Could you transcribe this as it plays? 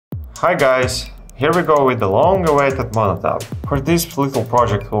Hi guys, here we go with the long-awaited Monotub. For this little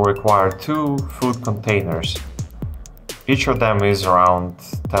project we'll require 2 food containers. Each of them is around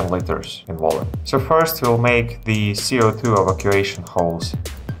 10 liters in volume. So first we'll make the CO2 evacuation holes,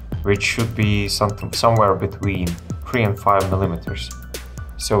 which should be somewhere between 3 and 5 millimeters.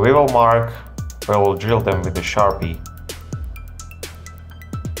 So we will drill them with a Sharpie,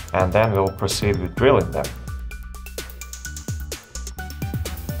 and then we'll proceed with drilling them.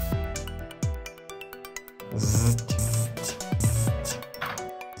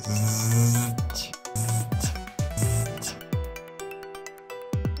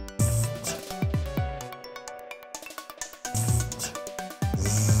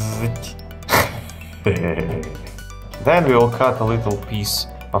 Then we will cut a little piece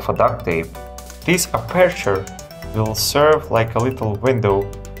of a duct tape. This aperture will serve like a little window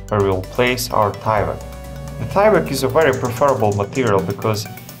where we will place our TYVEK. The TYVEK is a very preferable material because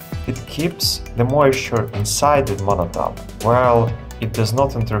it keeps the moisture inside the monotub, while it does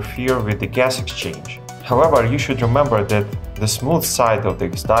not interfere with the gas exchange. However, you should remember that the smooth side of the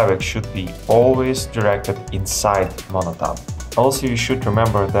TYVEK should be always directed inside monotub. Also, you should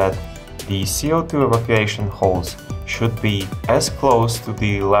remember that the CO2 evacuation holes should be as close to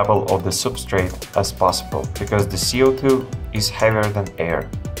the level of the substrate as possible, because the CO2 is heavier than air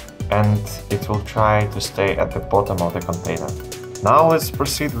and it will try to stay at the bottom of the container. Now let's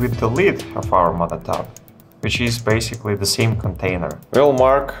proceed with the lid of our monotub, which is basically the same container. We'll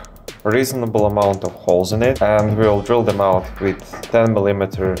mark a reasonable amount of holes in it and we'll drill them out with 10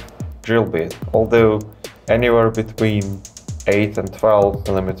 mm drill bit, although anywhere between 8 and 12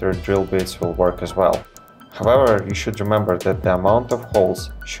 mm drill bits will work as well. However, you should remember that the amount of holes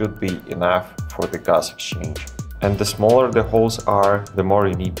should be enough for the gas exchange. And the smaller the holes are, the more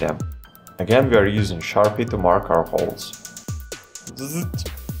you need them. Again, we are using Sharpie to mark our holes.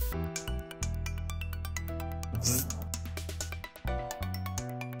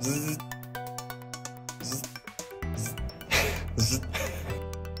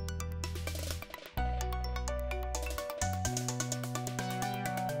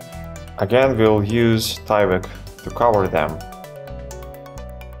 Again, we'll use TYVEK to cover them.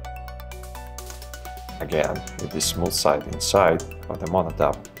 Again, with the smooth side inside of the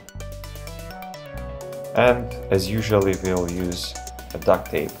monotub. And as usually, we'll use a duct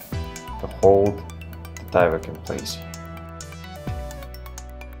tape to hold the TYVEK in place.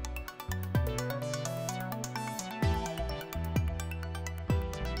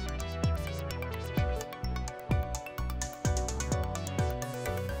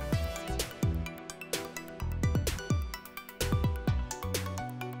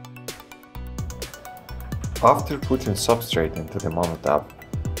 After putting substrate into the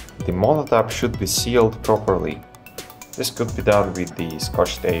monotub should be sealed properly. This could be done with the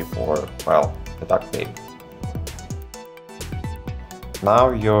scotch tape or, well, the duct tape. Now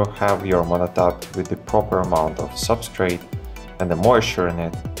you have your monotub with the proper amount of substrate and the moisture in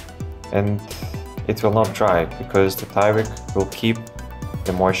it, and it will not dry because the TYVEK will keep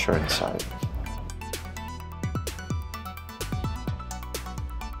the moisture inside.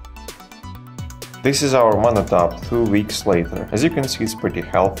 This is our monotub 2 weeks later. As you can see, it's pretty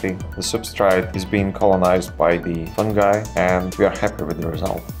healthy. The substrate is being colonized by the fungi and we are happy with the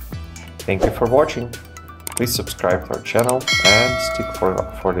result. Thank you for watching. Please subscribe to our channel and stick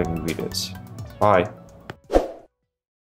for the new videos. Bye!